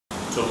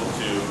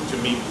to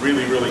meet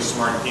really, really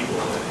smart people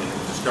and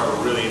discover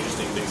really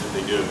interesting things that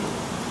they do.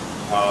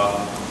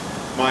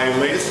 My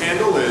latest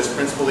handle is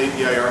Principal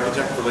API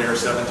Architect for Layer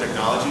 7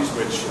 Technologies,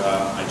 which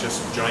I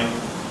just joined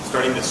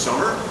starting this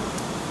summer.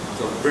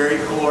 It's a very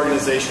cool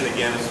organization.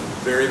 Again, some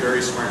very,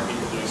 very smart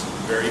people doing some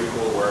very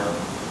cool work.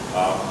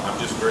 I'm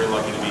just very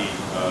lucky to be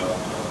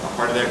a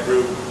part of that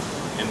group.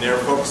 And they're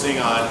focusing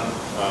on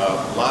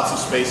lots of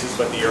spaces,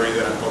 but the area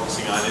that I'm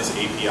focusing on is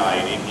API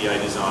and API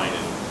design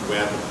and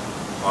web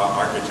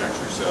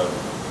architecture. So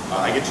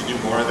I get to do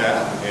more of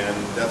that, and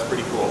that's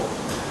pretty cool.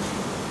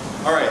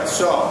 All right,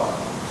 so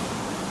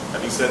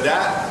having said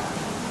that,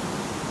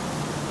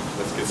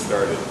 let's get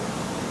started.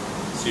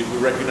 See if we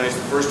recognize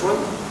the first one.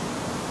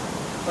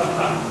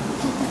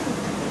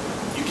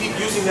 You keep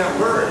using that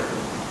word,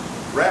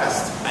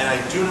 rest, and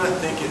I do not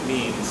think it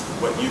means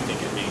what you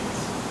think it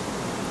means,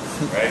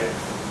 right?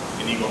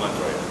 Inigo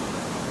Montoya.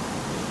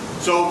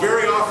 So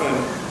very often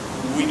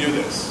we do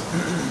this.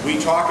 We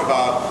talk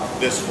about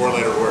this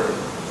four-letter word,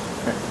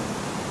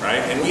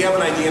 right? And we have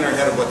an idea in our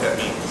head of what that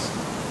means.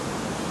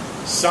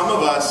 Some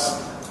of us,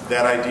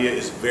 that idea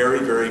is very,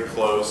 very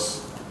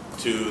close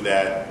to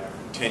that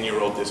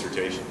 10-year-old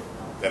dissertation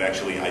that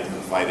actually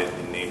identified it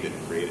and named it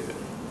and created it.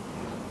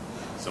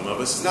 Some of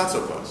us is not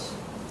so close.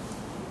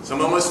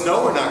 Some of us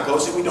know we're not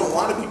close and we don't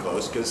want to be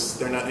close because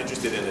they're not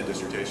interested in a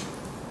dissertation.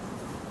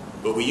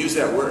 But we use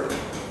that word.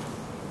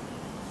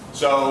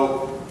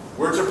 So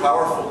words are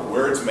powerful.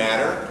 Words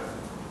matter.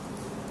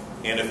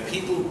 And if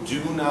people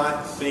do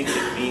not think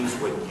it means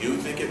what you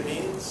think it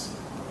means,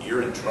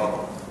 you're in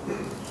trouble.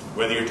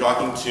 Whether you're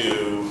talking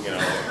to,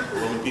 a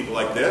room of people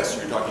like this,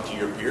 you're talking to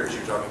your peers,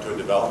 you're talking to a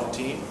development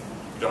team,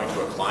 you're talking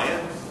to a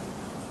client.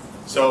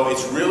 So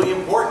it's really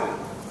important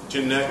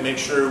to make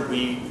sure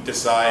we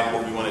decide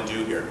what we want to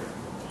do here.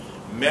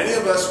 Many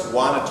of us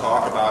want to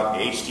talk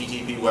about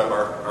HTTP web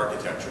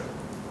architecture.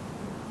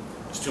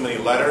 There's too many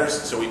letters,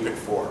 so we pick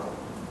 4.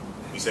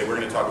 We say we're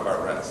going to talk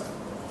about REST.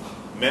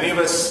 Many of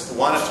us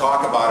want to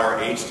talk about our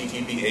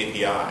HTTP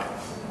API.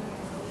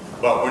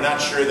 But we're not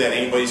sure that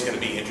anybody's going to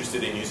be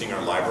interested in using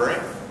our library.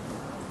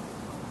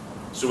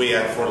 So we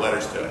add 4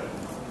 letters to it.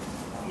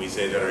 And we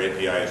say that our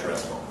API is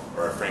RESTful,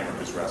 or our framework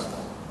is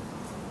RESTful.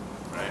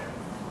 Right?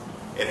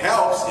 It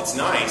helps, it's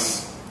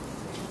nice,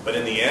 but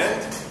in the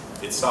end,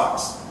 it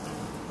sucks.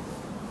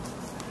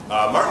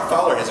 Martin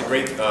Fowler has a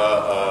great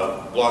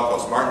blog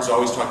post. Martin's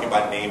always talking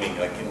about naming.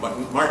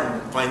 Martin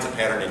finds a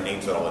pattern and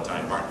names it all the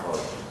time. Martin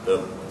Fowler,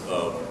 the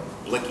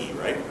Blicky,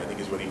 right? I think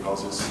is what he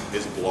calls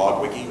his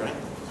blog wiki, right?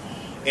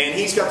 And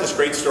he's got this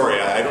great story.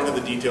 I don't have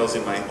the details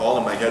all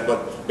in my head,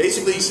 but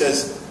basically he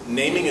says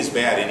naming is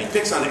bad, and he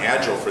picks on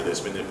Agile for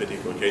this in a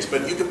particular case,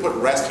 but you could put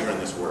REST here in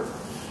this word.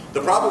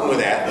 The problem with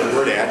that, the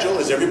word Agile,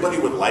 is everybody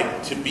would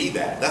like to be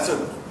that. That's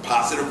a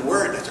positive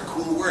word. That's a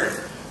cool word.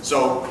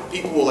 So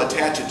people will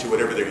attach it to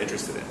whatever they're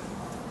interested in.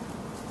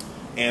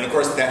 And of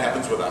course that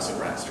happens with us in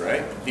REST,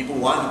 right? People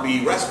want to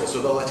be RESTful,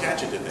 so they'll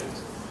attach it to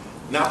things.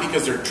 Not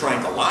because they're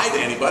trying to lie to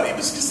anybody, but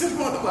because they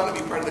want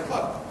to be part of the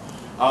club.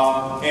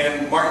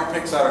 And Martin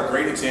picks out a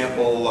great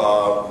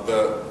example,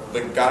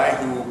 the guy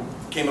who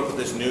came up with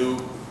this new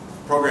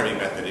programming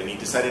method, and he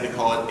decided to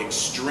call it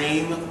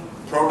extreme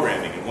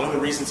programming. And one of the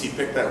reasons he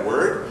picked that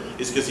word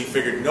is because he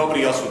figured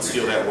nobody else would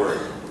steal that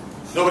word.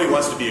 Nobody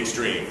wants to be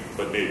extreme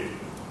but me,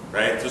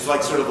 right? So it's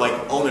like sort of like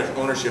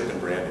ownership and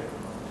branding.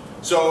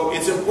 So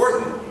it's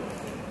important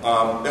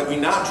that we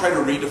not try to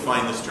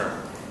redefine this term.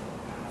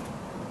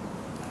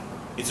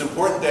 It's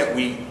important that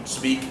we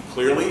speak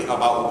clearly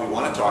about what we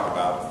want to talk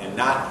about and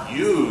not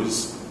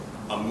use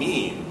a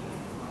meme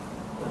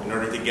in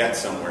order to get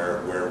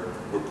somewhere where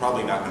we're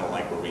probably not going to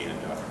like where we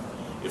end up.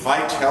 If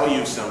I tell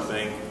you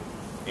something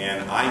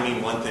and I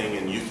mean one thing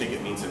and you think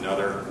it means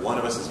another, one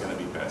of us is going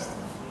to be pissed.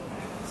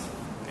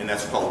 And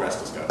that's called rest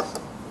discuss.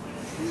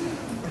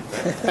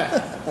 There's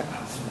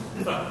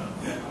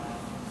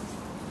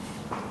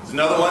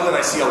another one that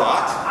I see a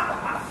lot.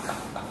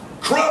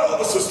 CRUD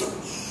the systems.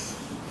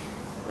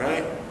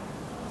 Right?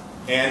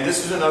 And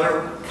this is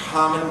another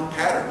common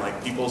pattern.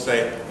 Like people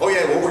say, oh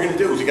yeah, what we're going to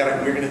do is we're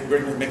going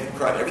to make it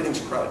CRUD. Everything's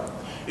CRUD.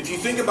 If you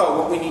think about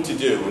what we need to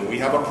do, and we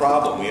have a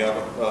problem, we have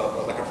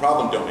like a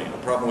problem domain, a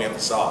problem we have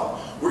to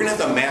solve, we're going to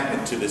have to map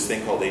it to this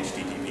thing called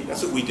HTTP.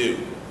 That's what we do.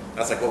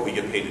 That's like what we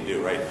get paid to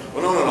do, right?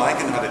 Well, no,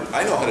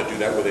 I know how to do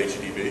that with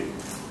HTTP.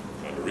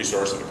 I have a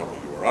resource and a couple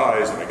of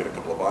URIs, and I get a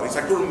couple of bodies.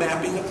 Like we're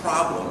mapping the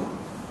problem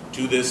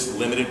to this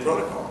limited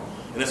protocol.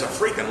 And it's a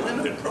freaking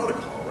limited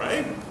protocol,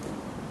 right?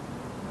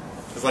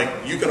 It's like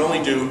you can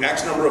only do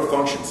X number of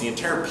functions. The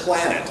entire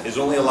planet is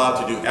only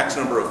allowed to do X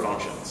number of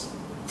functions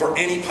for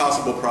any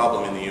possible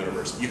problem in the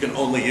universe. You can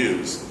only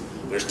use,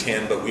 there's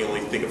 10, but we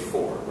only think of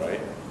 4, right?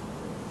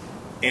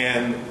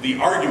 And the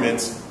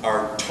arguments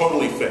are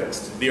totally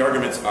fixed. The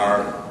arguments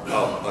are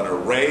an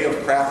array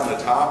of crap on the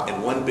top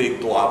and one big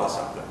blob of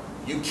something.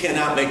 You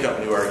cannot make up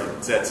new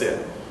arguments. That's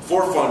it.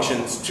 4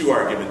 functions, 2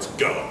 arguments,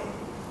 go.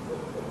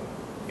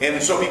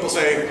 And so people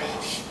say,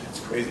 oh, that's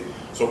crazy.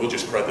 So we'll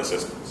just CRUD the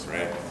systems,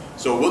 right?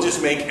 So we'll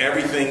just make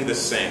everything the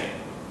same.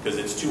 because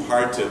it's too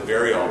hard to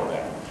vary all of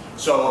that.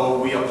 So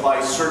we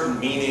apply certain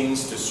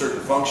meanings to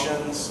certain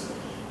functions,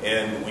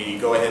 and we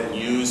go ahead and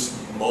use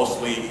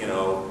mostly,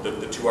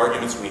 the two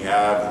arguments we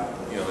have,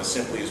 as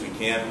simply as we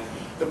can.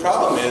 The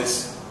problem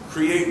is,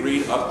 create,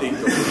 read, update,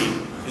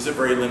 delete is a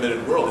very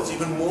limited world. It's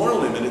even more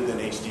limited than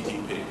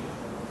HTTP.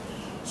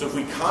 So if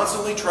we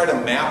constantly try to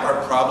map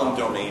our problem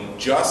domain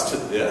just to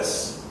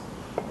this,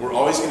 we're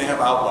always going to have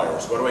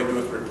outliers. What do I do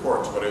with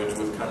reports? What do I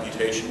do with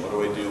computation? What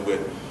do I do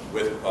with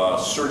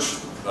search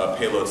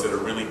payloads that are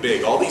really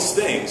big? All these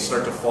things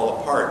start to fall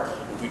apart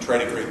if we try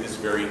to create this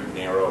very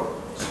narrow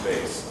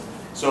space.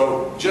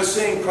 So just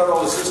saying CRUD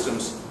all the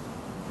systems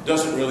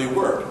doesn't really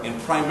work.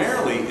 And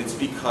primarily it's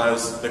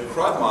because the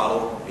CRUD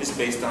model is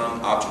based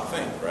on object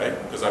thing,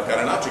 right? Because I've got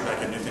an object, I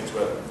can do things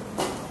with it.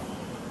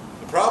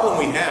 The problem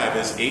we have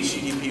is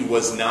HTTP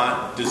was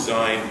not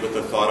designed with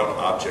the thought of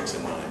objects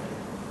in mind.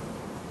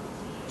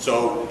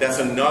 So that's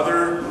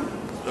another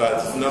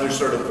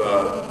sort of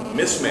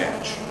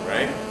mismatch,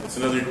 right? It's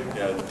another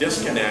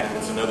disconnect,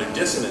 it's another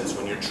dissonance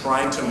when you're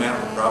trying to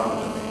map a problem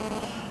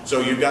domain. So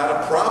you've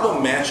got a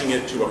problem matching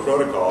it to a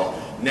protocol.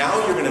 Now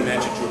you're going to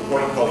match it to a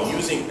protocol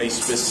using a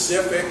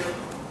specific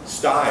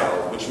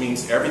style, which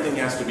means everything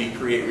has to be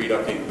create, read,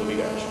 update, delete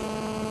action.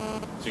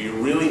 So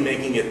you're really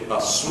making it a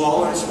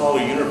smaller and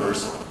smaller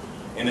universe,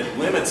 and it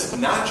limits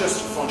not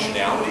just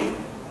functionality,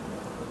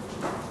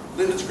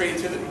 limits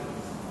creativity.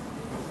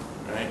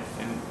 Right?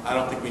 And I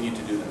don't think we need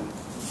to do that.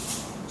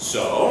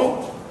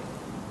 So,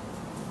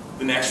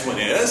 the next one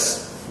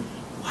is,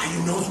 why do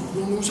you know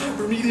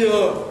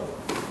hypermedia?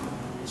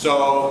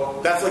 So,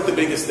 that's like the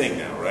biggest thing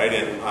now, right?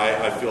 And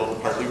I feel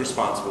partly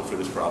responsible for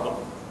this problem.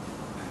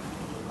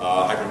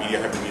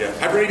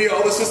 Hypermedia,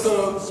 all the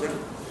systems.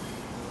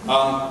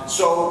 Right?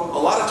 So,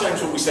 a lot of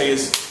times what we say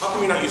is, how come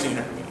you're not using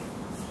hypermedia?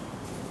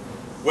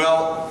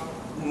 Well,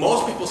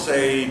 most people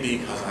say,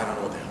 because I don't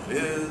know what the hell it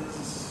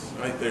is.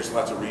 Right? There's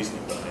lots of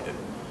reasoning behind it.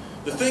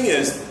 The thing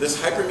is, this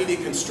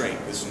hypermedia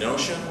constraint, this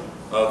notion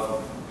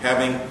of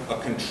having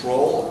a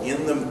control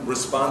in the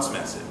response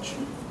message,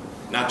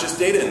 not just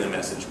data in the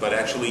message, but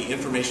actually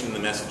information in the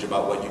message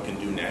about what you can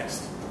do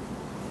next,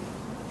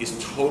 is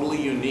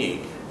totally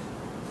unique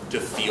to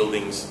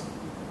Fielding's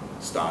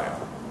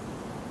style.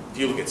 If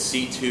you look at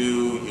C2,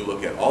 you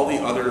look at all the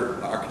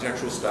other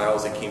architectural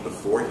styles that came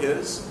before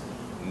his,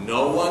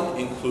 no one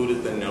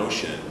included the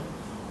notion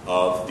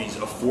of these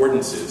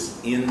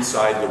affordances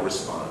inside the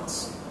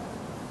response.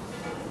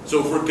 So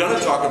if we're going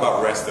to talk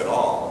about REST at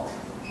all,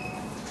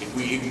 if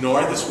we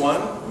ignore this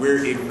one,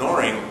 we're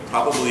ignoring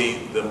probably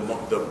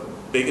the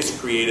biggest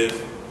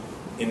creative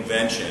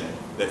invention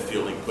that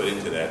Fielding put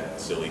into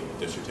that silly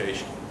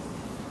dissertation.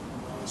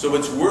 So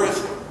it's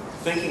worth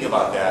thinking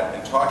about that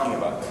and talking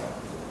about that.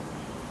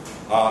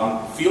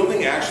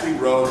 Fielding actually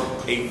wrote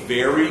a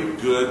very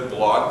good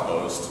blog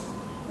post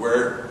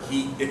where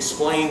he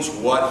explains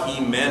what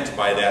he meant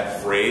by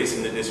that phrase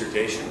in the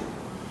dissertation.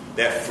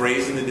 That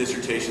phrase in the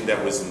dissertation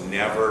that was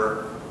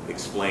never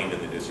explained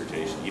in the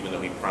dissertation, even though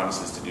he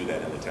promises to do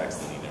that in the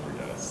text, and he never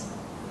does.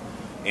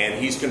 And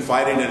he's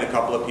confided in a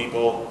couple of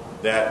people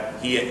that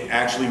he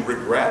actually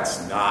regrets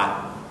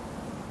not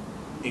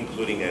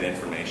including that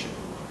information.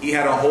 He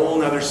had a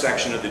whole other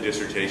section of the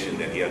dissertation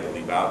that he had to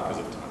leave out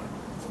because of time.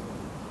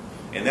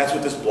 And that's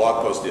what this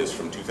blog post is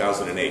from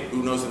 2008.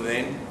 Who knows the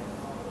name?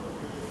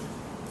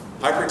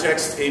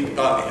 REST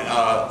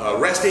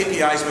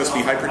APIs must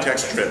be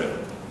hypertext driven.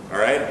 All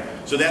right?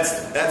 So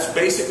that's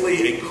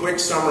basically a quick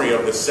summary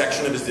of the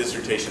section of his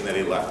dissertation that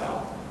he left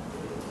out.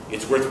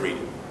 It's worth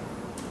reading.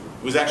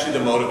 It was actually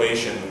the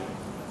motivation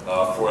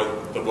for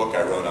the book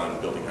I wrote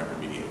on building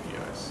hypermedia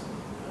APIs.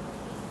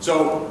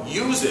 So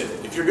use it.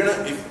 If you're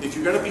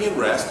gonna be in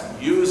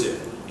REST, use it.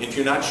 If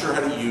you're not sure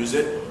how to use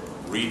it,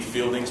 read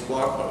Fielding's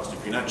blog post.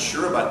 If you're not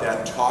sure about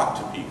that, talk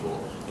to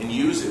people and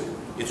use it.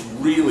 It's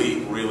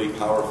really, really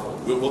powerful.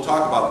 We'll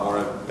talk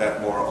about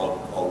that more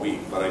all week,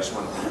 but I just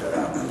want to point that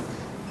out.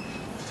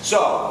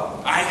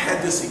 So, I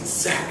had this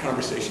exact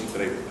conversation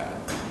today with Pat.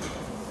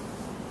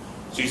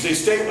 So you say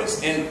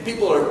stateless, and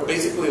people are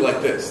basically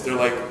like this. They're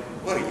like,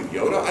 what are you,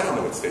 Yoda? I don't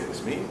know what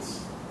stateless means.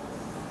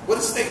 What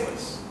is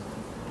stateless?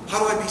 How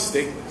do I be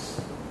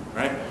stateless?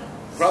 Right?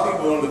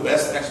 Probably one of the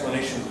best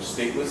explanations of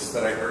stateless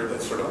that I heard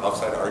that's sort of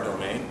outside our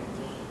domain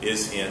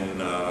is in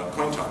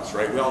coin toss,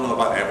 right? We all know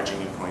about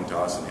averaging in coin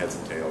toss and heads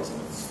and tails. And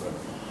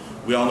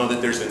we all know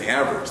that there's an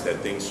average,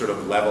 that things sort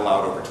of level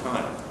out over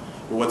time.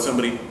 But what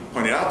somebody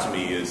pointed out to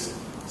me is,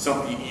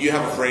 you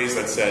have a phrase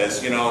that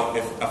says,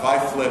 if I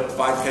flip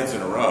 5 heads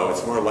in a row,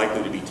 it's more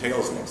likely to be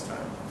tails next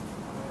time.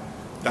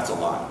 That's a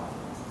lie.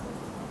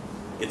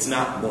 It's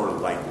not more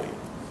likely.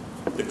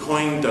 The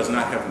coin does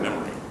not have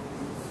memory.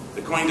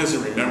 The coin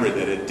doesn't remember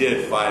that it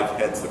did 5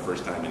 heads the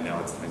first time and now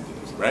it's 9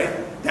 tails, right?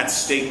 That's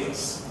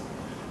stateless.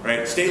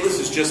 Right? Stateless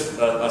is just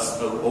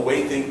the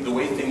way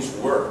things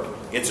work.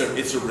 It's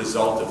a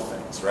result of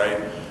things, right?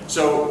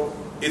 So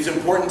it's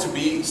important to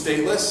be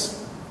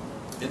stateless.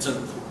 It's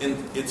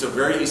a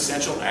very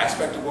essential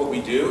aspect of what we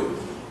do.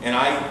 And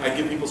I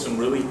give people some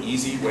really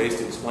easy ways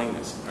to explain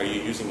this. Are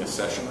you using a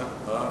session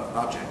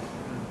object?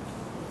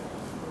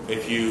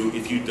 If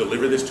you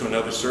deliver this to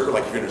another server,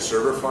 like if you're in a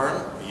server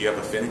farm, you have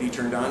Affinity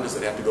turned on, does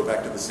it have to go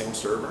back to the same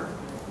server?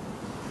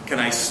 Can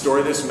I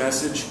store this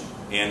message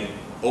and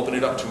open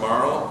it up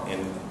tomorrow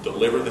and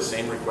deliver the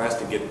same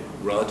request and get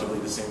relatively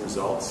the same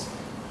results?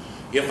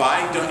 If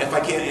I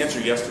can't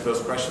answer yes to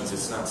those questions,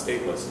 it's not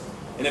stateless.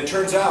 And it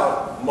turns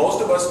out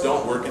most of us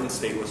don't work in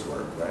stateless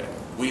work, right?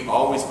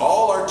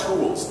 All our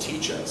tools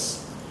teach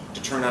us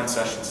to turn on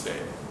session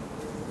state.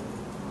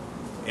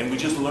 And we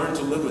just learn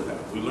to live with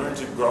that. We learn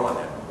to grow on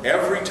that.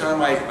 Every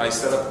time I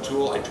set up a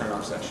tool, I turn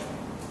off session.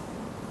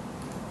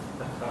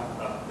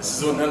 This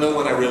is another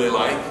one I really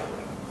like.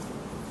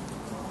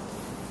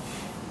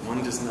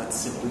 One does not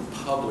simply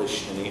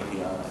publish an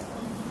API.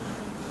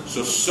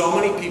 So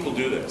many people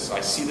do this.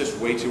 I see this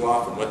way too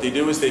often. What they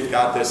do is they've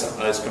got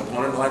this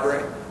component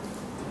library,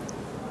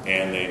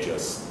 and they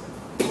just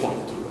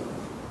point to it.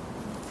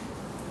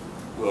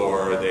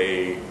 Or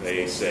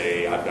they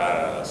say, I've got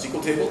a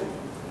SQL table,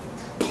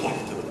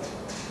 point to it.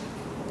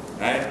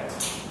 Right?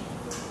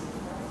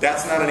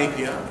 That's not an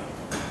API.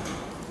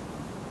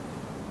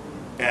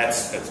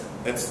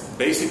 That's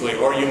basically,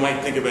 or you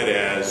might think of it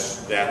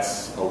as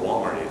that's a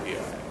Walmart API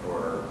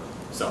or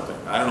something.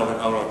 I don't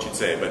know what you'd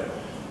say, but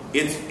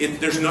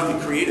there's nothing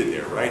created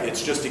there, right?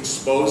 It's just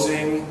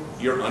exposing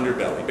your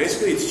underbelly.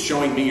 Basically, it's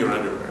showing me your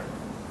underwear,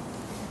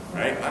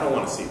 right? I don't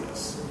want to see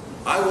this.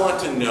 I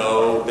want to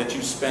know that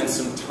you spent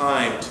some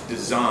time to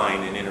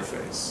design an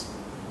interface.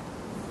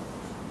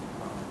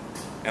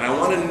 And I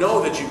want to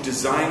know that you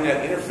designed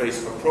that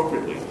interface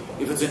appropriately.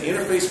 If it's an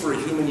interface for a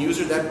human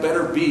user, that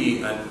better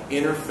be an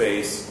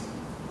interface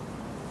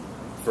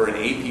for an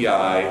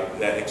API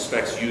that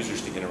expects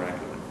users to interact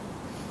with it.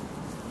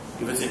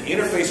 If it's an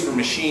interface for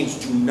machines,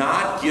 do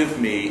not give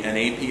me an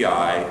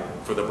API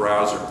for the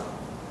browser.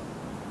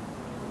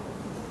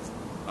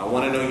 I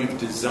want to know you've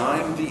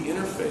designed the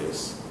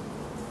interface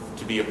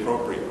to be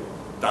appropriate.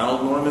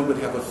 Donald Norman would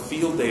have a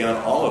field day on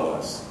all of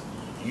us.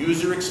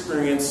 User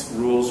experience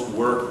rules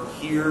work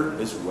here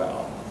as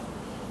well,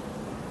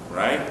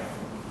 right?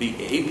 The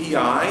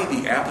API,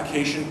 the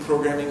application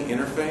programming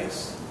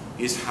interface,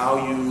 is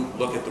how you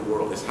look at the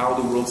world, is how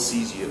the world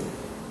sees you.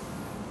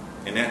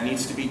 And that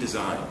needs to be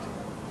designed.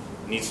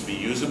 It needs to be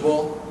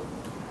usable.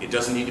 It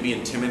doesn't need to be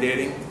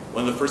intimidating.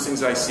 One of the first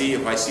things I see,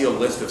 if I see a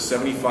list of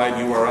 75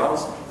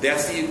 URLs,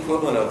 that's the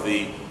equivalent of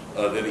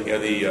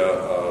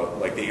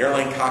like the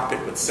airline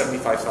cockpit with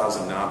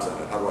 75,000 knobs on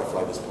it. How do I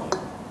fly this plane?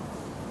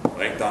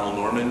 Right? Donald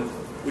Norman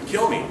would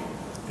kill me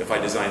if I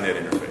designed that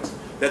interface.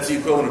 That's the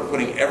equivalent of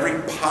putting every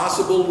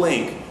possible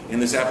link in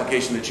this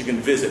application that you can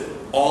visit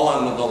all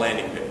on the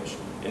landing page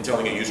and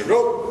telling a user,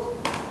 go.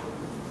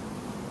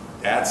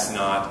 That's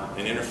not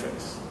an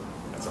interface.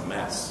 That's a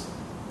mess.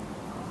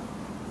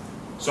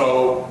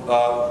 So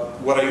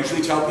what I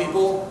usually tell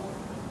people,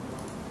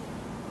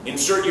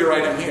 insert your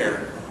item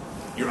here.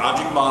 Your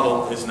object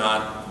model is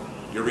not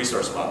your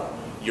resource model.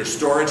 Your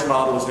storage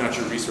model is not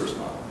your resource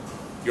model.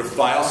 Your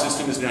file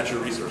system is not your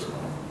resource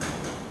model.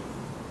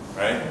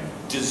 Right?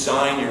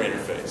 Design your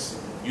interface.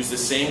 Use the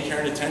same care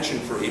and attention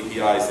for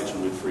APIs that you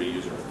would for a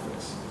user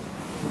interface.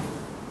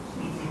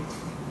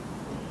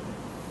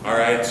 All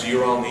right, so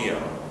you're all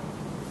Neo.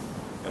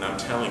 And I'm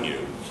telling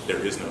you,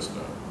 there is no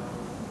spoon.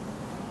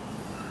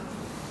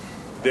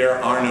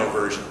 There are no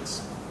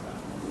versions.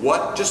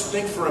 Just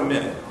think for a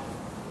minute.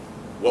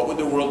 What would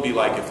the world be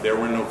like if there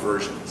were no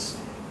versions?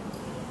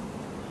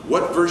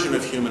 What version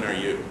of human are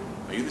you?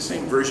 Are you the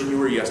same version you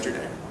were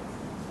yesterday?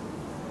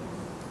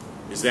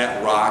 Is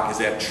that rock, is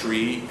that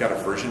tree got a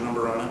version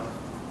number on it?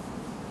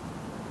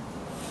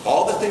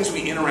 All the things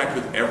we interact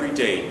with every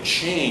day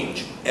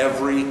change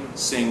every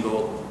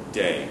single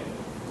day.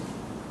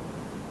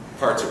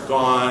 Parts are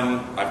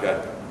gone, I've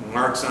got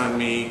marks on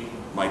me,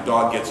 my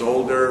dog gets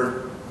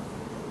older,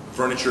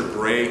 furniture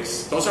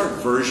breaks. Those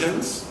aren't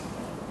versions,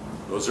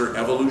 those are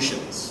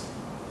evolutions.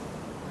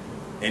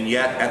 And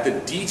yet, at the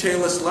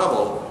detailist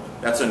level,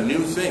 that's a new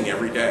thing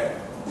every day.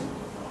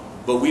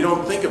 But we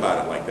don't think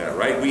about it like that,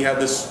 right? We have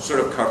this sort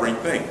of covering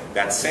thing.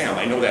 That's Sam.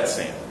 I know that's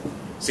Sam.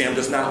 Sam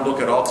does not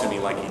look at all to me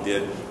like he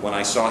did when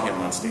I saw him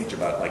on stage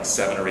about like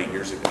 7 or 8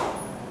 years ago.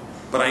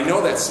 But I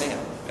know that's Sam.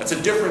 That's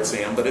a different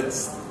Sam, but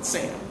it's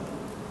Sam.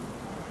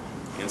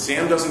 And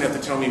Sam doesn't have to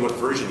tell me what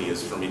version he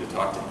is for me to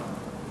talk to him.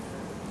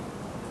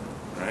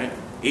 Right?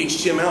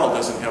 HTML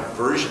doesn't have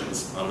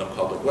versions on the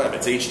public web.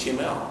 It's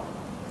HTML.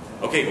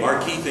 Okay,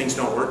 marquee things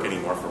don't work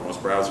anymore for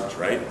most browsers,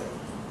 right?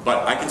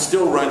 But I can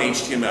still run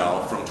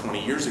HTML from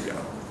 20 years ago.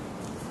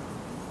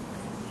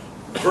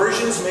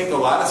 Versions make a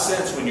lot of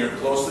sense when you're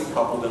closely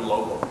coupled and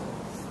local.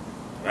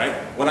 Right?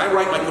 When I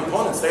write my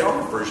components, they all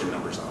have version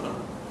numbers on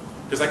them.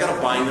 Because I got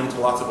to bind them to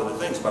lots of other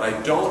things. But I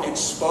don't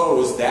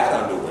expose that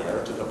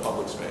underwear to the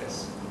public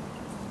space.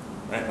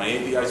 Right? My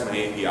API is my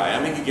API. I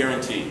make a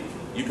guarantee.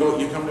 You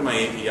come to my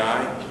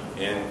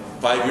API, and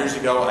 5 years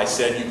ago I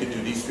said you could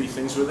do these 3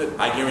 things with it.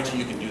 I guarantee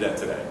you can do that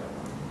today.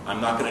 I'm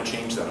not going to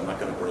change that. I'm not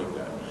going to break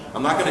that.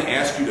 I'm not going to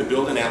ask you to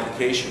build an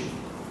application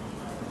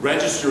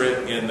register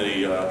it in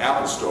the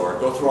Apple Store,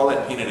 go through all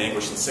that pain and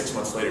anguish, and 6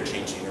 months later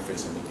change the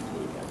interface and make you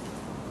do it again.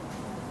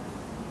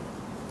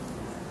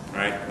 All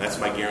right? That's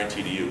my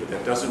guarantee to you. But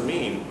that doesn't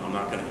mean I'm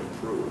not going to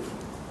improve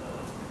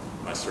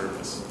my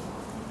service.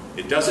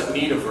 It doesn't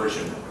need a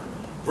version.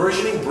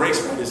 Versioning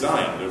breaks by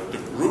design. The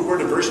root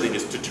word of versioning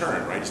is to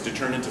turn, right? It's to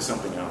turn into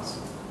something else.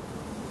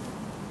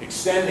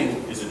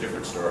 Extending is a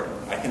different story.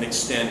 I can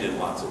extend in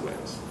lots of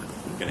ways.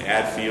 I can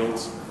add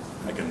fields.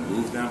 I can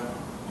move them.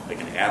 I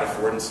can add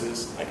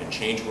affordances. I can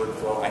change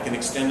workflow. I can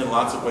extend in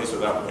lots of ways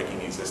without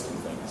breaking existing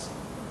things.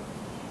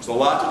 There's a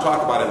lot to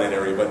talk about in that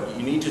area, but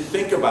you need to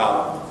think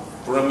about,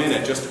 for a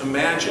minute, just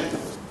imagine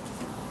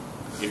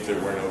if there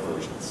were no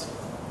versions.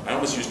 I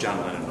almost used John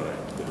Lennon, but I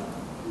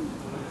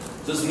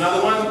didn't. This is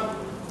another one.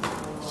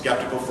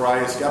 Skeptical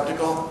Fry is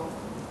skeptical.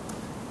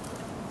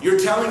 You're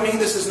telling me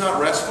this is not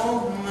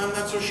restful? I'm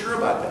not so sure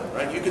about that,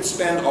 right? You could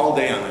spend all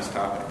day on this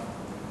topic,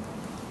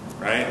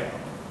 right?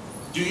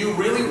 Do you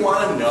really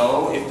want to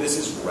know if this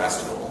is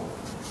restful?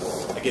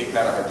 I gave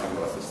Pat a hard time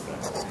about this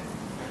today.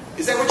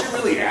 Is that what you're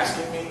really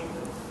asking me?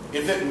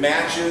 If it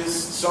matches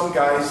some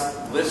guy's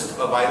list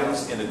of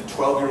items in a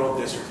 12-year-old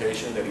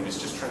dissertation that he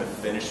was just trying to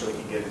finish so he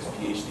could get his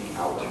PhD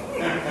out?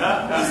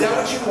 Is that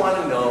what you want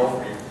to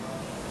know?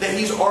 That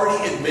he's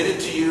already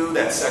admitted to you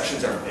that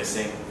sections are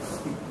missing?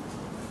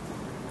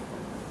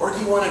 Or do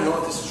you want to know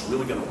if this is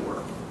really going to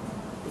work?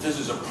 If this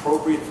is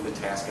appropriate for the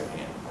task at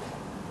hand?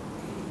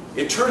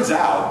 It turns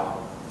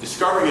out,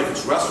 discovering if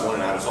it's restful or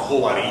not is a whole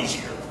lot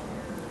easier.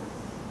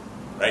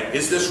 Right?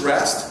 Is this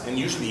rest? And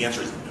usually the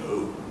answer is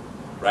no.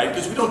 Right?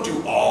 Because we don't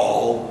do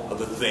all of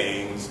the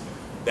things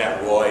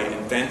that Roy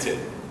invented.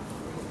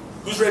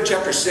 Who's read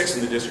chapter 6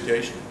 in the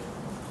dissertation?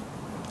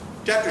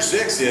 Chapter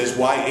 6 is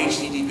why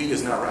HTTP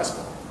is not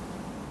restful.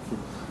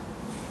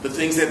 The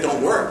things that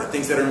don't work, the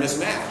things that are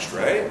mismatched,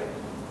 right?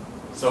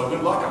 So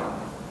good luck on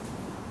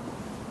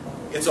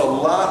it. It's a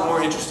lot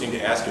more interesting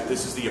to ask if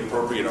this is the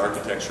appropriate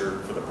architecture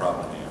for the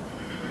problem at hand.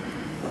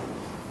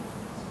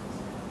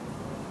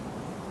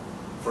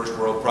 First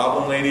world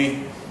problem,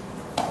 lady.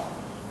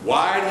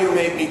 Why do you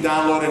make me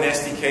download an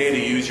SDK to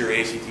use your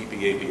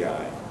HTTP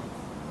API?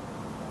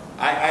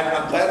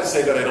 I'm glad to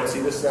say that I don't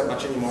see this that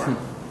much anymore.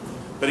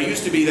 But it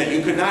used to be that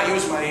you could not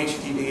use my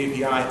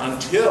HTTP API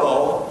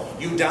until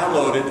you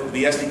downloaded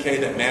the SDK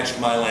that matched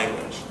my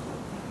language.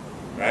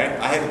 Right?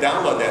 I had to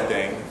download that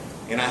thing,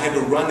 and I had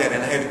to run that,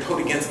 and I had to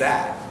code against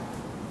that.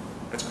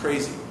 That's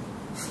crazy.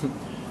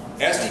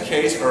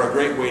 SDKs are a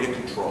great way to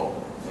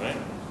control. Right?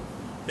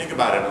 Think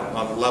about it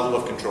on the level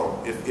of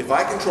control. If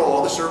I control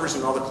all the servers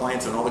and all the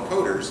clients and all the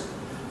coders,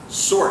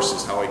 source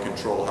is how I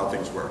control how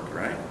things work,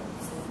 right?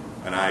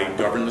 And I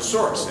govern the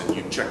source, and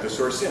you check the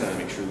source in and I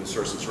make sure the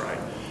source is right.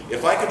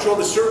 If I control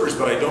the servers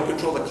but I don't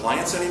control the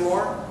clients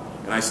anymore,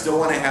 and I still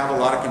want to have a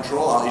lot of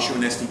control, I'll issue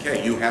an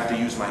SDK. You have to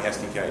use my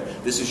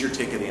SDK. This is your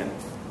ticket in.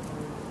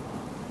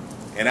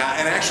 And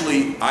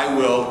actually, I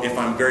will, if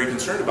I'm very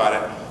concerned about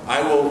it,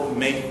 I will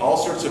make all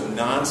sorts of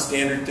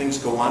non-standard things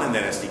go on in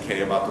that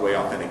SDK about the way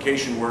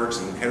authentication works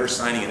and header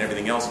signing and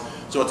everything else.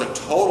 So it's a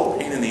total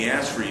pain in the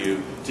ass for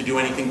you to do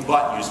anything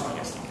but use my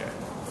SDK.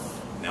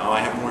 Now I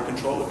have more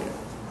control of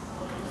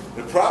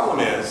you. The problem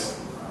is,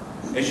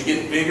 as you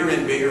get bigger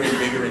and bigger and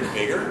bigger and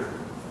bigger,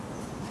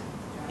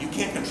 you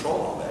can't control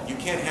all that. You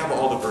can't have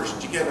all the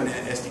versions. You can have an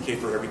SDK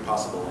for every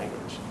possible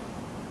language.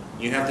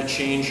 You have to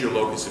change your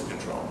locus of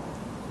control.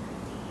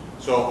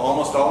 So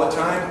almost all the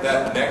time,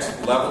 that next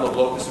level of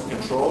locus of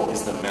control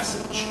is the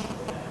message.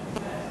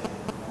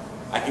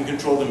 I can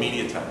control the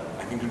media type.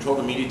 I can control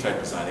the media type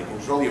design. I can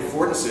control the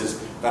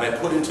affordances that I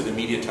put into the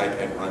media type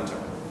at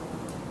runtime.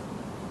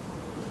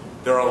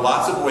 There are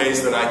lots of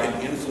ways that I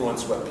can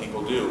influence what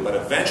people do, but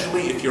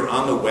eventually, if you're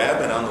on the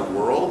web and on the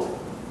world,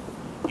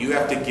 you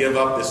have to give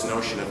up this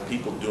notion of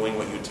people doing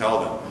what you tell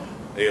them.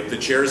 If the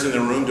chair's in the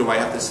room, do I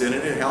have to sit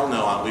in it? Hell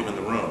no, I'm leaving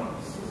the room.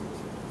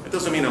 That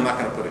doesn't mean I'm not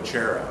going to put a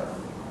chair out.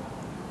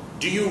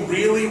 Do you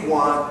really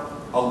want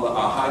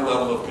a high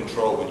level of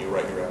control when you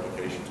write your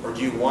applications? Or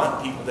do you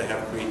want people to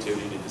have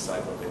creativity to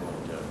decide what they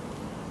want to do?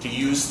 To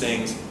use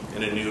things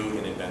in a new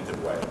and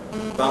inventive way?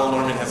 Donald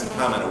Norman has a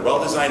comment. A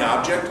well-designed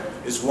object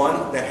is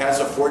one that has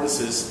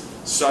affordances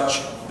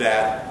such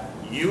that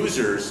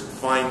users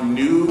find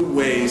new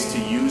ways to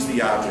use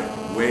the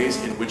object,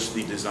 ways in which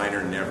the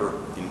designer never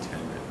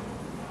intended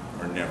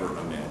or never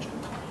imagined.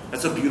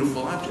 That's a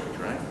beautiful object,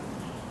 right?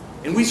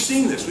 And we've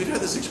seen this. We've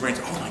had this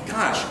experience. Oh my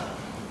gosh,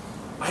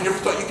 I never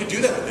thought you could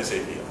do that with this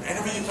API. I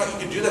never even thought you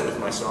could do that with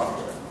my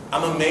software.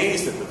 I'm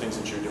amazed at the things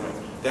that you're doing.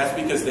 That's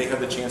because they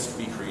have the chance to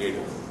be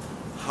creative.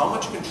 How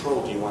much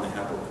control do you want to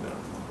have over them?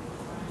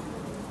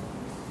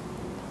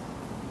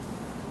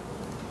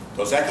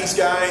 Tosaki's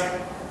guy,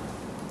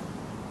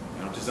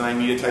 I don't design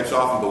media types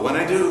often, but when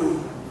I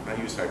do, I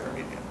use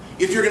hypermedia.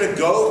 If you're going to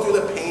go through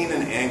the pain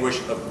and anguish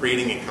of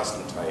creating a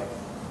custom type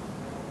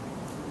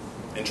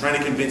and trying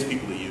to convince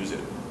people to use it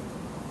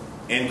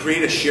and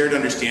create a shared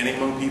understanding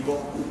among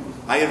people,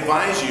 I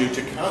advise you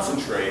to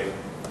concentrate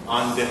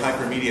on the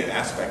hypermedia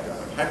aspect of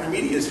it.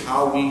 Hypermedia is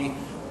how we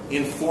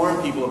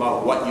inform people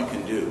about what you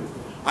can do.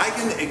 I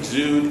can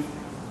exude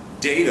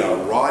data,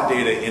 raw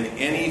data, in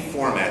any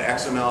format,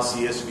 XML,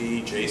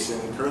 CSV,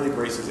 JSON, curly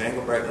braces,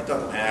 angle bracket, it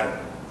doesn't matter,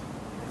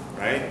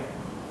 right?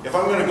 If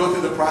I'm going to go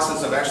through the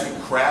process of actually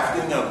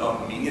crafting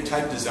a media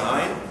type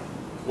design,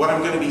 what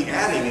I'm going to be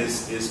adding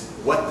is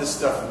what this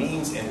stuff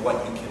means and what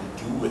you can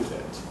do with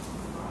it.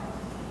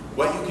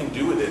 What you can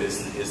do with it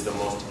is the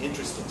most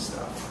interesting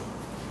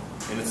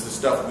stuff. And it's the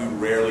stuff we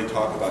rarely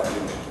talk about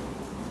doing.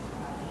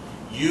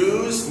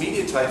 Use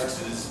media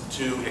types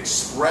to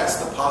express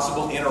the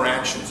possible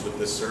interactions with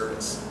this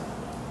service.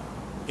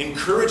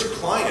 Encourage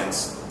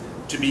clients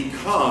to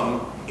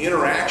become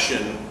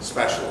interaction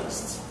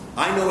specialists.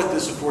 I know what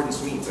this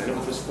affordance means. I know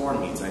what this form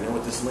means. I know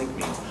what this link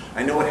means.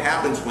 I know what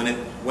happens when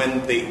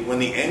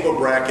the angle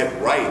bracket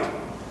right,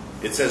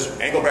 it says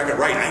angle bracket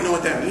right. I know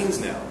what that means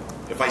now.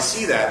 If I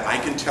see that, I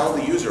can tell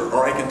the user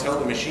or I can tell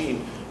the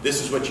machine,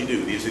 this is what you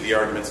do. These are the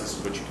arguments. This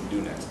is what you can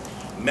do next.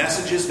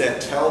 Messages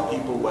that tell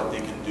people what they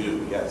can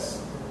do.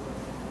 Yes?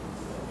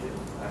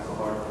 That's a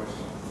hard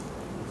question.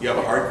 You have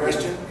a hard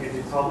question? Could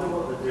you tell me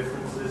what the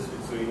difference is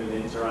between an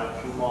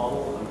interaction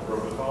model and a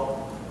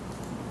protocol?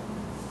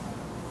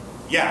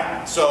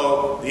 Yeah,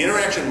 so the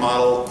interaction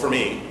model, for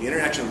me, the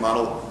interaction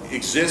model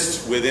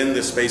exists within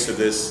the space of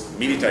this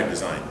media type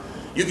design.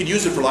 You could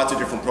use it for lots of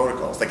different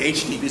protocols, like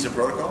HTTP is a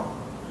protocol.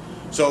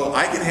 So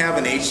I can have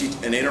an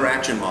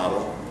interaction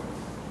model.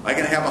 I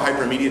can have a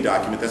hypermedia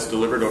document that's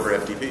delivered over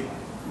FTP.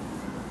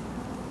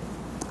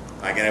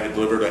 I can have it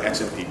delivered to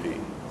XMPP,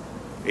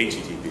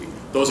 HTTP.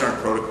 Those aren't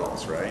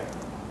protocols, right?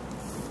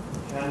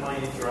 Can my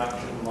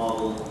interaction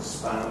model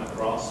span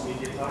across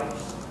media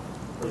types?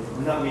 Like,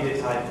 not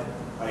media type,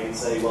 I can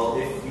say, well,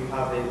 if you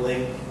have a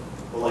link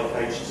for like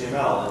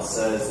HTML, it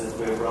says if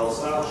we have rel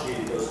style sheet,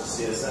 it goes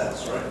to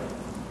CSS, right?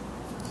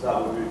 So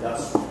that would be,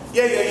 that's...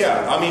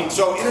 Yeah. I mean,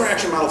 so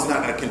interaction model is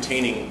not a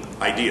containing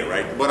idea,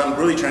 right? What I'm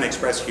really trying to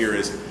express here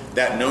is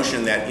that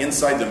notion that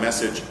inside the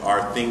message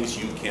are things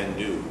you can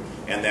do,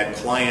 and that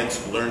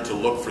clients learn to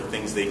look for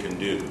things they can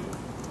do.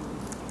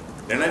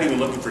 They're not even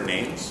looking for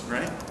names,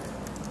 right?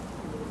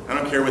 I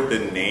don't care what the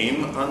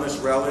name on this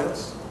rel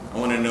is. I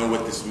want to know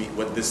what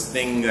this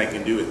thing that I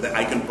can do is. That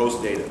I can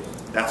post data.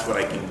 That's what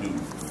I can do.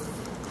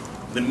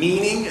 The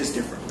meaning is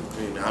different.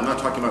 I mean, I'm not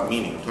talking about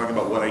meaning. I'm talking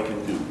about what I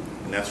can do.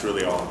 And that's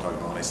really all I'm talking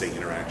about when I say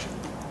interaction.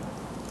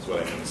 That's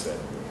what I mean to say.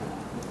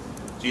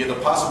 So you have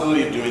the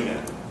possibility of doing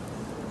that.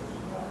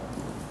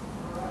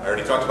 I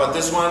already talked about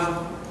this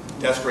one.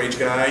 Test rage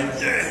guy.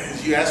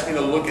 Yes. You asked me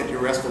to look at your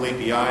RESTful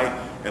API,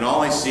 and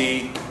all I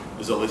see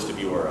is a list of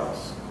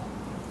URLs.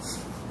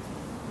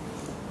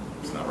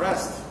 It's not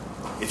REST.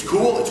 It's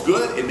cool, it's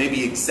good, it may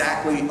be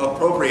exactly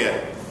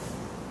appropriate,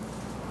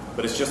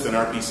 but it's just an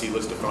RPC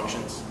list of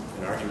functions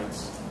and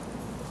arguments.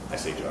 I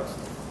say just.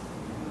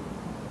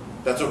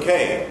 That's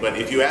okay, but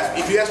if you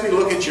ask me to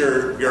look at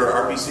your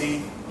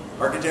RPC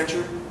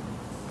architecture,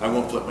 I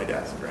won't flip my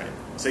desk, right?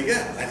 I'll say,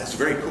 yeah, that's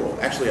very cool.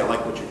 Actually, I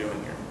like what you're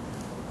doing here.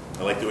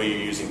 I like the way you're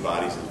using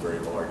bodies as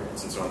variable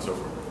arguments and so on and so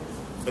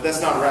forth. But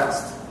that's not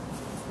REST.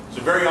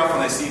 So very often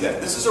I see that.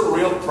 This is a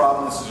real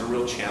problem, this is a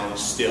real challenge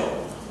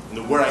still.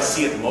 And where I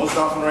see it most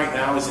often right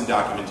now is in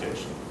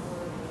documentation.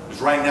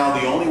 Because right now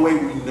the only way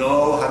we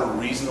know how to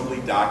reasonably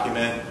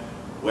document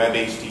web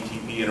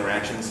HTTP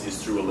interactions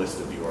is through a list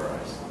of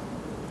URIs.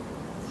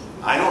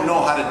 I don't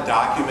know how to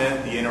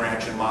document the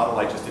interaction model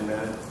I just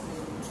invented.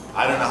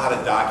 I don't know how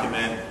to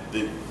document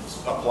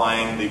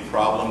applying the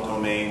problem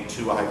domain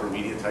to a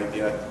hypermedia type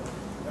yet.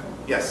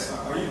 Yes?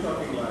 Are you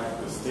talking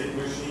like the state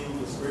machine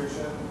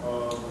description?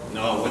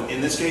 No, in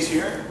this case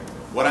here,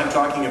 what I'm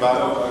talking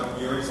about...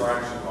 your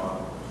interaction model.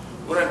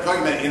 What I'm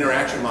talking about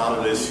interaction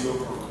model is...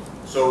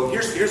 So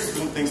here's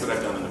some things that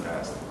I've done in the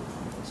past.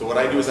 So what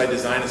I do is I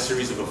design a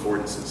series of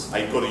affordances.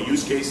 I go to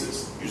use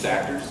cases, use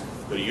actors,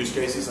 go to use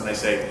cases, and I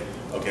say,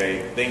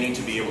 okay, they need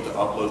to be able to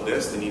upload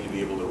this, they need to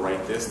be able to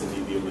write this, they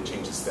need to be able to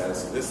change the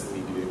status of this, they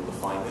need to be able to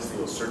find this, they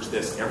will search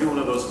this. Every one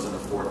of those is an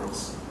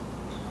affordance.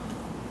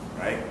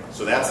 Right?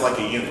 So that's like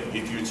a unit.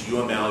 If it's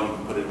UML, you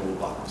can put it in a little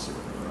box,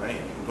 right? You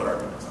can put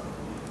arguments on it.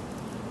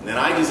 And then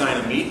I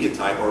design a media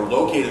type or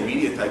locate a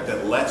media type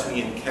that lets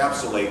me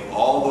encapsulate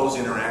all those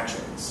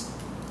interactions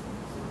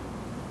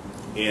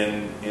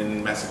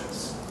in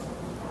messages.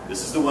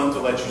 This is the one to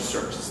let you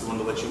search. This is the one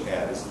to let you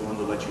add. This is the one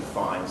to let you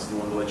find. This is the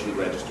one to let you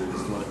register. This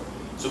is the one.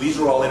 So these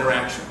are all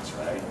interactions,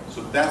 right?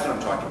 So that's what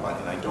I'm talking about,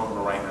 and I don't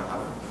know right now how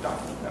to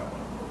document that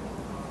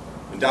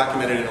one. And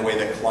document it in a way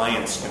that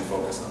clients can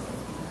focus on it.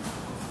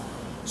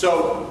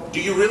 So,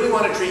 do you really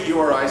want to treat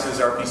URIs as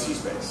RPC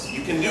space?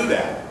 You can do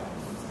that.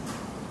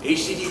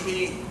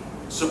 HTTP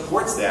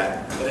supports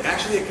that, but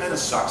actually it kind of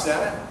sucks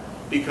at it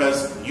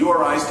because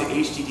URIs to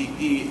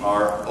HTTP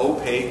are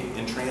opaque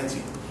and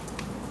transient.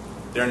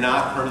 They're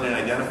not permanent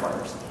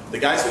identifiers. The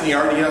guys in the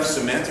RDF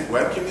semantic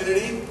web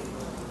community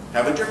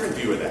have a different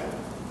view of that.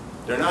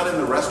 They're not in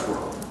the REST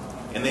world,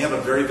 and they have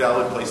a very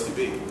valid place to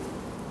be.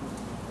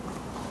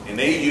 And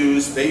they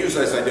use those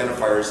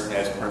identifiers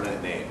as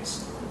permanent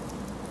names.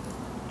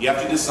 You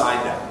have to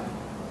decide that.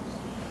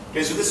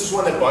 Okay, so this is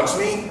one that bugs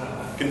me.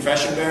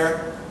 Confession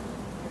bear.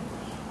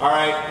 All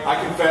right,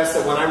 I confess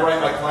that when I write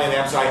my client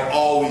apps, I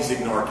always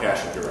ignore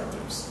caching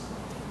directives.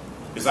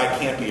 Because I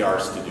can't be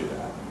arsed to do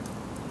that.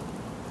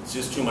 It's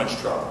just too much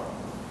trouble.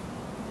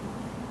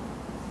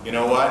 You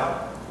know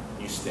what?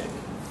 You stink.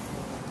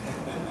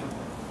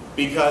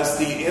 Because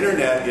the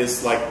internet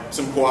is like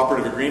some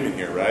cooperative agreement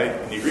here, right?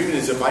 And the agreement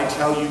is if I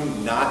tell you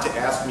not to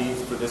ask me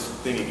for this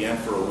thing again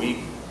for a week,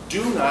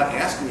 do not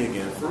ask me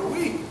again for a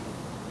week.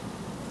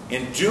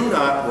 And do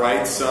not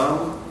write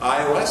some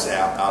iOS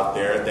app out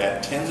there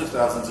that tens of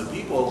thousands of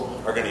people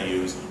are going to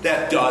use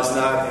that does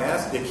not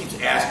ask, that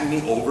keeps asking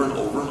me over and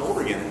over and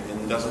over again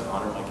and doesn't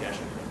honor my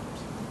caching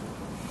directives.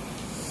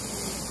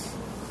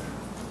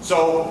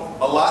 So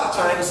a lot of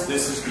times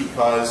this is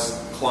because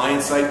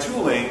client-side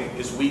tooling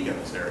is weak in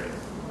this area.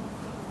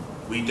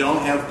 We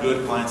don't have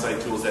good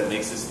client-side tools that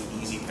makes this the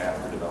easy path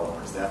for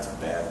developers. That's a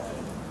bad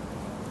thing.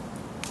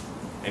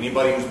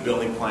 Anybody who's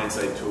building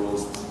client-side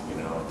tools, you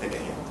know, take a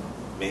hand.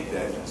 Make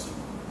that easy.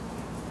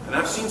 And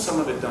I've seen some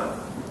of it done.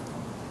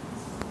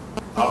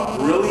 A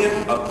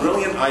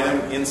brilliant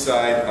item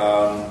inside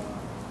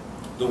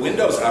the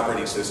Windows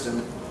operating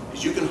system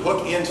is you can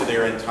hook into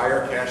their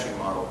entire caching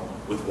model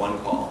with one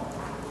call.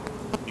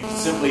 You can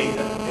simply,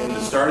 in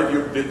the start of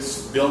your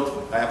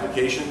build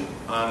application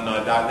on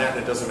 .NET,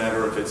 it doesn't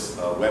matter if it's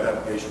a web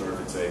application or if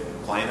it's a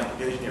client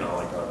application,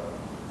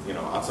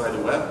 outside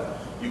the web.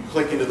 You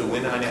click into the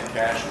WinINet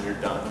cache and you're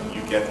done.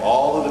 You get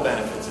all of the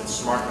benefits. It's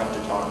smart enough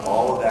to talk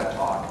all of that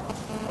talk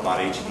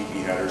about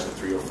HTTP headers and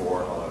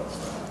 304 and all that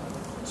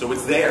stuff. So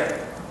it's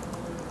there.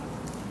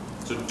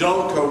 So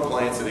don't code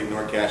clients that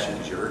ignore caching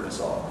because you're hurting us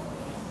all.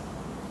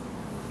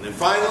 And then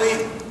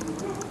finally,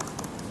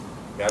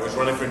 guy was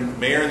running for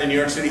mayor in New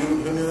York City.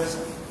 Who knew this?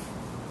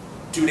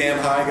 Too damn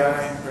high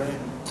guy,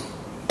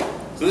 right?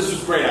 So this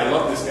was great. I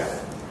love this guy.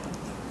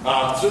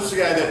 So this is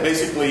a guy that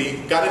basically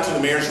got into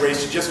the mayor's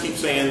race. He just keeps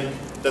saying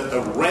that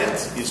the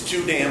rent is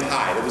too damn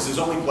high. That was his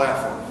only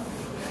platform.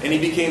 And he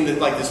became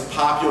like this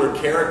popular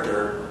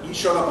character. He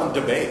showed up on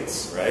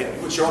debates, right? He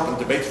would show up on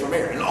debates for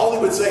mayor. And all he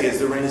would say is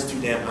the rent is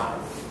too damn high.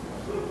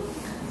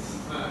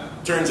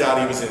 Turns out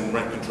he was in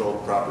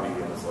rent-controlled property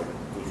and it was a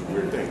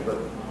weird thing. But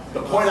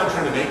the point I'm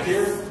trying to make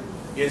here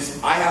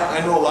is I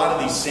know a lot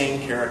of these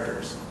same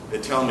characters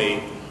that tell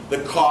me the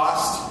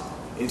cost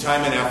in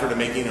time and effort of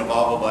making an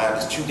evolvable app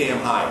is too damn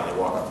high and they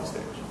walk off the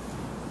stage.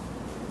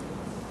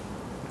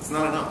 It's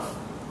not enough.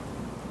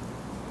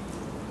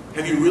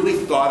 Have you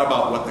really thought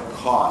about what the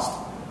cost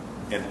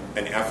and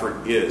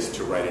effort is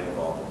to write an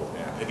evolvable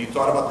app? Have you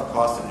thought about the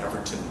cost and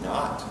effort to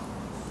not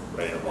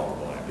write an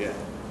evolvable app yet?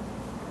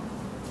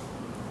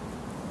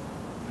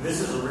 This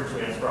is a rich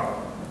man's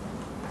problem.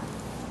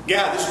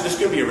 Yeah, this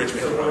could be a rich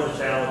man's So problem. one of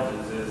the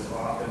challenges is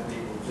often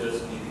people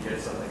just need to get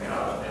something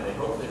out and they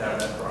hope they have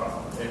that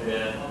problem. And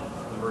then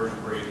the version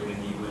breaking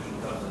and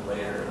evolution comes in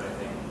later, and I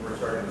think we're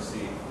starting to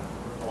see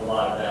a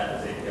lot of that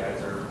as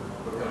APIs are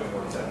becoming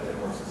more accepted and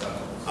more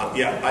successful. So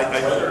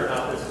whether or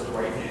not this is the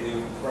right thing to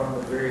do from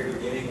the very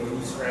beginning when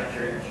you scratch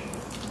your itch,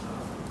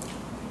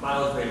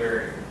 mileage may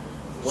vary.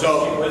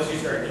 Once you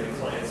start giving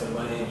clients some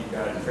money and you've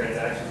got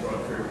transactions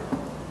going through,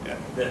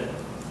 then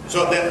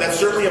so that's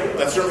certainly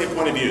a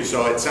point of view.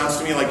 So it sounds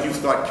to me like you've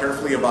thought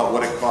carefully about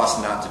what it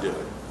costs not to do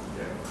it,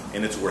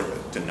 and it's worth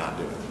it to not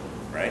do it,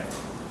 right?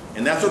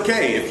 And that's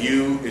okay if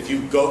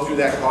you go through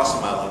that cost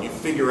model and you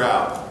figure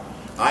out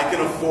I can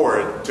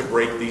afford to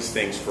break these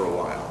things for a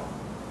while,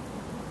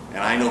 and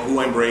I know who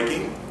I'm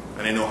breaking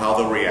and I know how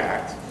they'll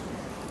react,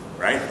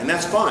 right? And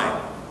that's fine.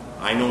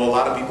 I know a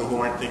lot of people who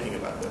aren't thinking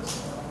about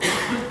this.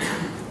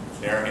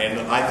 And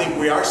I think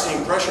we are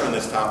seeing pressure on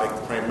this topic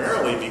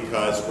primarily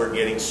because we're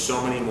getting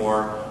so many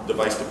more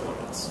device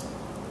deployments.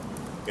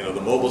 You know,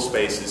 the mobile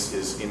space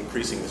is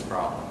increasing this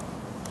problem.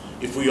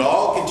 If we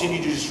all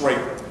continue to just write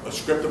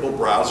scriptable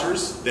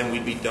browsers, then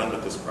we'd be done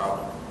with this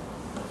problem.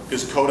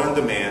 Because code on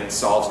demand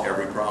solves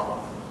every problem.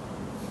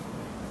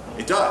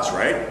 It does,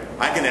 right?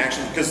 I can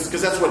actually,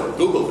 because that's what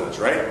Google does,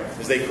 right?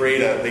 Is they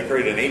create an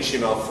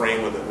HTML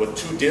frame with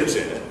 2 divs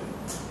in it,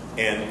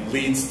 and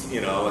leads,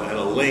 and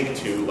a link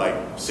to like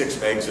 6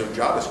 megs of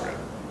JavaScript.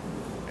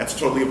 That's a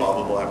totally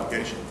evolvable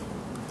application.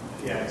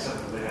 Yeah, except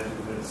that they had to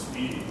do it at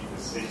speed.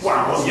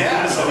 Well,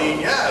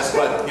 yes,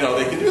 but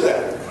they can do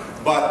that.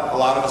 But a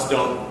lot of us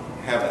don't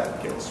have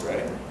that case,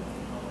 right?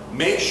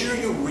 Make sure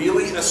you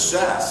really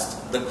assess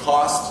the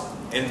cost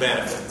and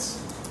benefits.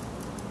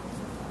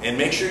 And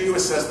make sure you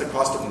assess the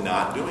cost of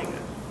not doing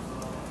it.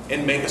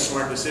 And make a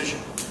smart decision.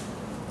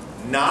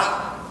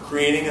 Not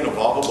creating an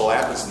evolvable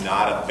app is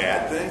not a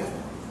bad thing.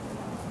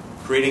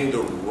 Creating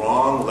the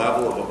wrong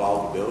level of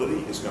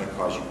evolvability is going to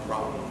cause you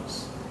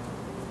problems.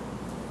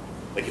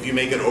 Like if you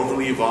make it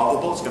overly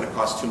evolvable, it's going to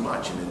cost too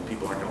much and then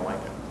people aren't going to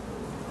like it.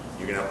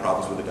 You're going to have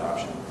problems with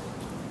adoption.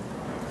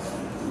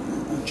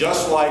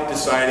 Just like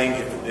deciding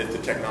if the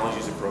technology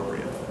is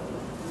appropriate.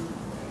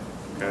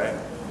 Okay?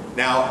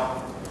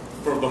 Now,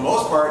 for the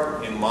most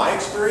part, in my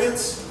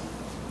experience,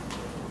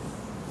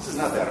 this is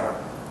not that hard.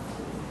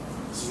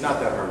 This is not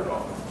that hard at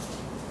all.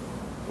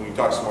 We can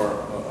talk some more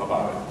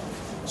about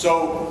it.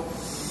 So,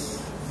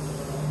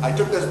 I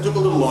took a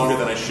little longer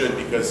than I should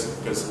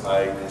because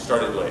I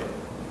started late.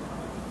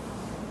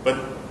 But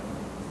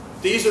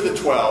these are the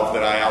 12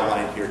 that I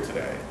outlined here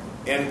today.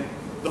 And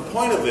the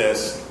point of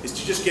this is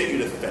to just get you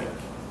to think.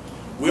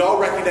 We all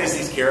recognize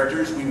these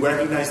characters. We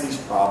recognize these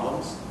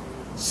problems.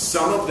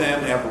 Some of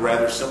them have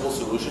rather simple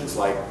solutions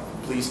like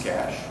please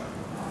cache.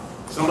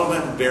 Some of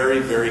them have very,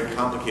 very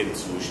complicated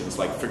solutions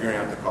like figuring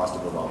out the cost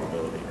of the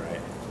vulnerability,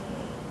 right?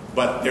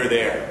 But they're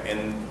there,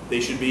 and they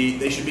should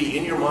be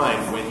in your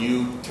mind when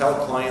you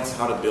tell clients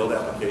how to build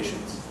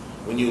applications,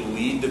 when you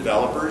lead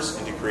developers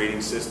into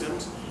creating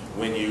systems,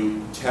 when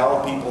you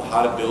tell people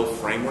how to build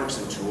frameworks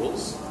and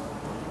tools.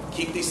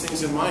 Keep these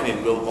things in mind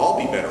and we'll all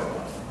be better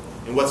off.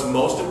 And what's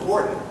most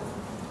important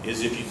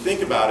is if you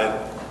think about it,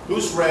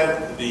 who's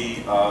read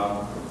the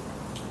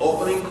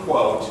opening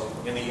quote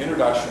in the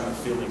introduction of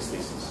Fielding's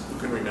thesis? Who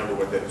can remember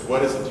what that is?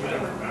 What is it? Do you I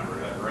don't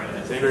remember. I've read it.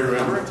 Does anybody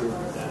remember it?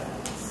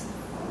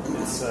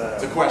 It's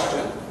It's a question.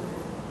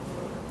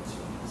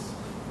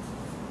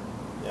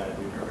 Yeah, I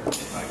do remember.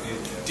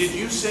 Did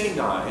you say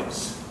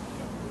knives?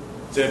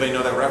 Does anybody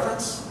know that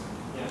reference?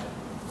 Yeah.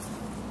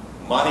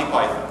 Monty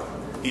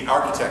Python, the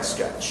architect's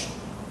sketch.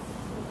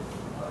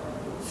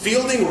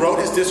 Fielding wrote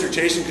his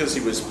dissertation because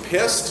he was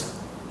pissed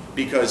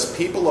because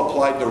people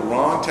applied the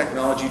wrong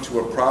technology to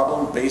a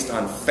problem based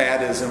on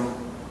faddism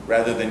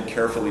rather than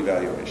careful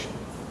evaluation.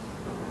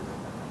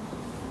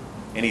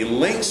 And he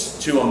links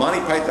to a Monty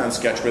Python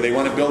sketch where they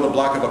want to build a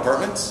block of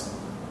apartments.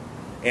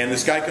 And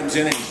this guy comes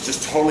in and he's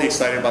just totally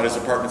excited about his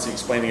apartments. He's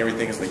explaining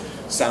everything. It's like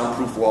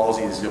soundproof walls.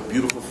 He's got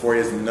beautiful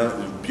foyers and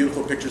there's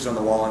beautiful pictures on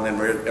the wall. And then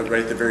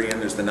right at the very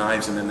end, there's the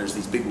knives. And then there's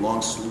these big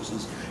long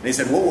sluices. And he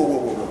said, whoa, whoa,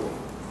 whoa, whoa, whoa.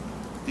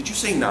 Did you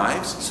say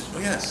knives? He said, oh,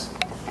 yes.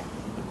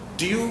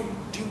 Do you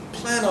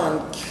plan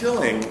on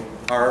killing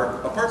our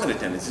apartment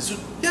attendants? He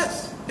said,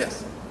 yes,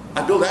 yes.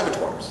 I build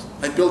abattoirs.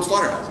 I build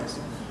slaughterhouses.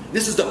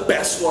 This is the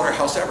best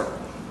slaughterhouse ever.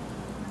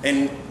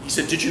 And he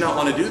said, did you not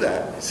want to do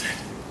that? I said,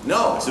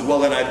 no. I said, well,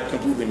 then I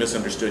completely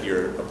misunderstood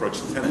your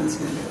approach to tenants.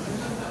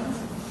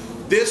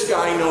 This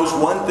guy knows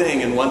one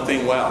thing and one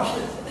thing well.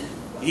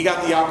 He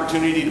got the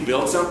opportunity to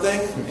build something,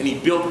 and he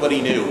built what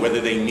he knew, whether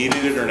they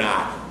needed it or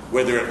not,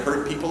 whether it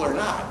hurt people or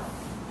not.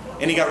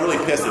 And he got really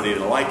pissed that they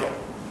didn't like it.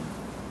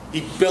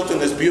 He built in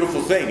this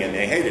beautiful thing, and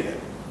they hated it.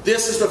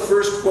 This is the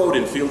first quote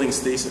in Fielding's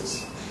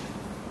thesis.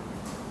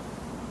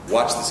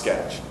 Watch the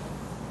sketch.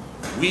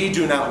 We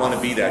do not want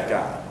to be that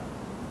guy.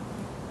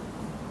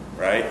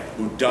 Right?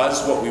 Who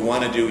does what we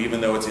want to do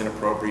even though it's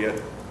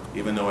inappropriate,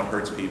 even though it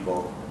hurts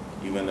people,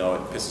 even though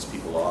it pisses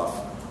people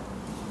off.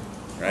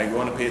 Right? We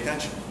want to pay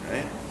attention,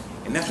 right?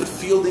 And that's what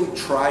Fielding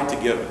tried to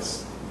give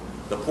us.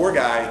 The poor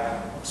guy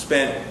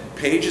spent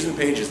pages and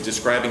pages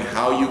describing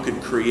how you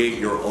could create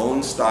your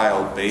own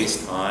style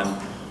based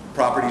on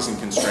properties and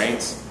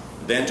constraints.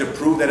 Then to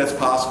prove that it's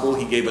possible,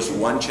 he gave us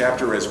one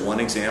chapter as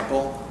one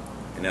example,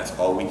 and that's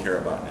all we care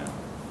about now,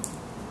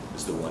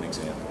 is the one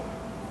example.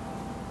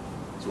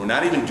 So we're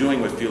not even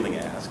doing what Fielding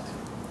asked.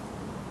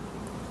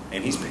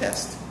 And he's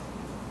pissed.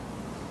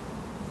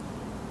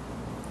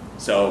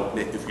 So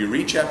if you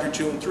read chapter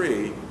 2 and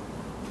 3,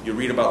 you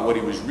read about what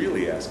he was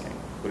really asking,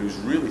 what he was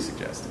really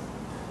suggesting.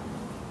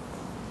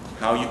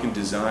 How you can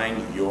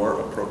design your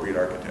appropriate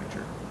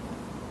architecture.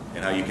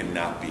 And how you can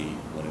not be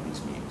one of these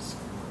memes.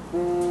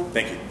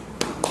 Thank you.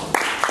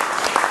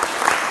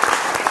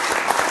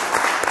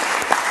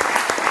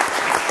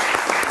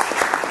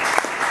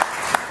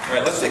 All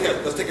right, let's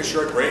take a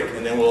short break,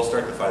 and then we'll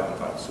start the 5 and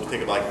 5. So we'll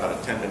take about a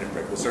 10-minute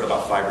break. We'll start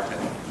about 5 or 10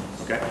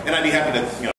 minutes. Okay? And I'd be happy to,